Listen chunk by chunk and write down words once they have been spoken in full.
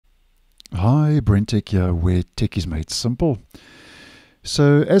Hi, BrenTech here, where tech is made simple.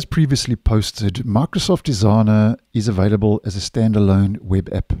 So, as previously posted, Microsoft Designer is available as a standalone web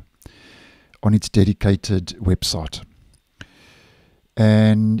app on its dedicated website.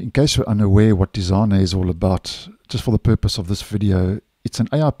 And in case you're unaware what Designer is all about, just for the purpose of this video, it's an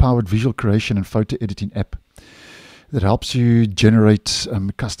AI-powered visual creation and photo editing app that helps you generate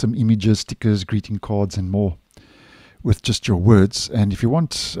custom images, stickers, greeting cards, and more with just your words. And if you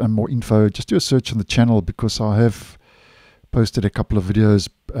want more info, just do a search on the channel, because I have posted a couple of videos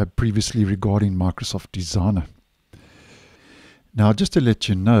previously regarding Microsoft Designer. Now, just to let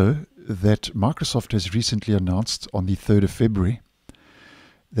you know that Microsoft has recently announced on the 3rd of February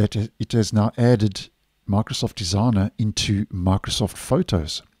that it has now added Microsoft Designer into Microsoft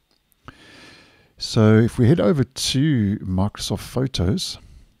Photos. So if we head over to Microsoft Photos,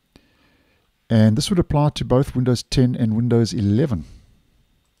 and this would apply to both Windows 10 and Windows 11.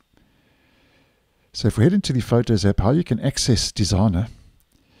 So if we head into the Photos app, how you can access Designer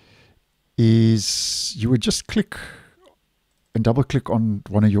is you would just click and double click on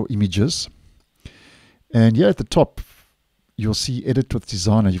one of your images. And here at the top, you'll see Edit with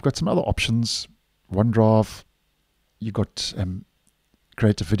Designer. You've got some other options, OneDrive, you've got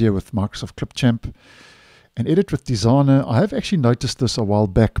create a video with Microsoft Clipchamp, and Edit with Designer. I have actually noticed this a while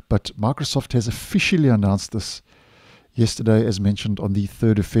back, but Microsoft has officially announced this yesterday, as mentioned, on the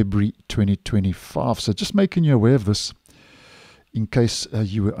 3rd of February 2025. So just making you aware of this in case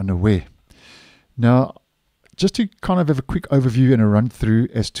you were unaware. Now, just to kind of have a quick overview and a run through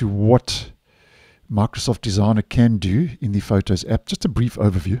as to what Microsoft Designer can do in the Photos app, just a brief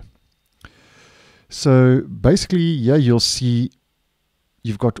overview. So basically, yeah, you'll see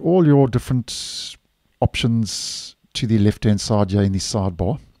you've got all your different options to the left-hand side here in the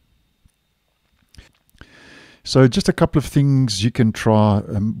sidebar. So just a couple of things you can try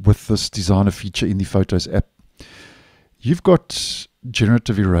with this Designer feature in the Photos app. You've got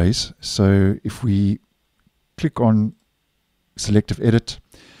generative erase. So if we click on selective edit,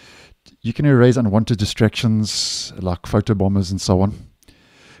 you can erase unwanted distractions like photo bombers and so on.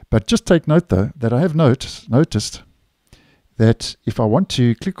 But just take note though that I have noticed that if I want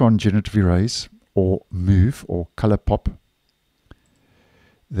to click on generative erase or move or color pop,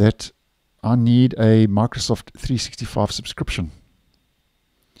 that I need a Microsoft 365 subscription.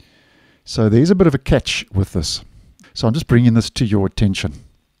 So there's a bit of a catch with this. So I'm just bringing this to your attention.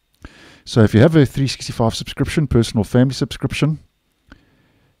 So if you have a 365 subscription, personal family subscription,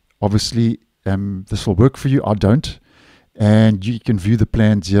 obviously this will work for you. I don't. And you can view the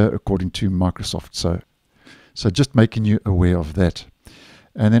plans here according to Microsoft. So just making you aware of that.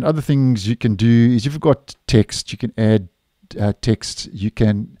 And then other things you can do is if you've got text, you can add text, you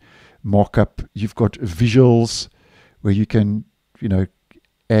can mark up, you've got visuals where you can,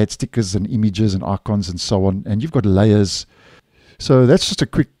 add stickers and images and icons and so on, and you've got layers. So that's just a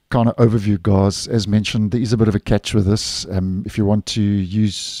quick kind of overview, guys. As mentioned, there is a bit of a catch with this. If you want to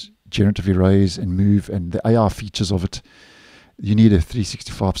use generative erase and move and the AR features of it, you need a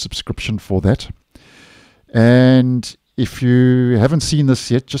 365 subscription for that. And if you haven't seen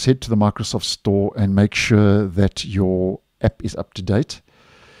this yet, just head to the Microsoft Store and make sure that your app is up to date.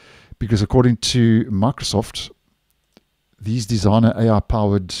 Because according to Microsoft, these Designer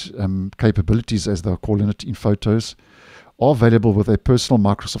AI-powered capabilities, as they're calling it in Photos, are available with a personal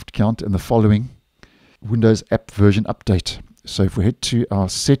Microsoft account and the following Windows app version update. So if we head to our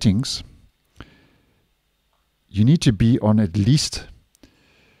settings, you need to be on at least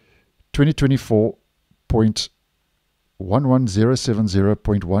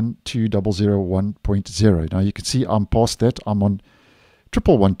 2024.11070.12001.0. Now you can see I'm past that. I'm on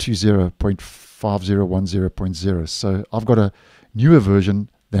 1120.5010.0. So I've got a newer version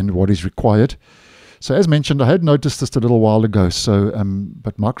than what is required. So as mentioned, I had noticed this a little while ago. So,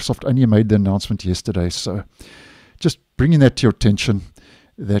 but Microsoft only made the announcement yesterday. So just bringing that to your attention,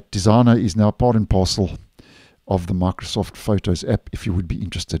 that Designer is now part and parcel of the Microsoft Photos app if you would be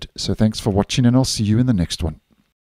interested. So thanks for watching, and I'll see you in the next one.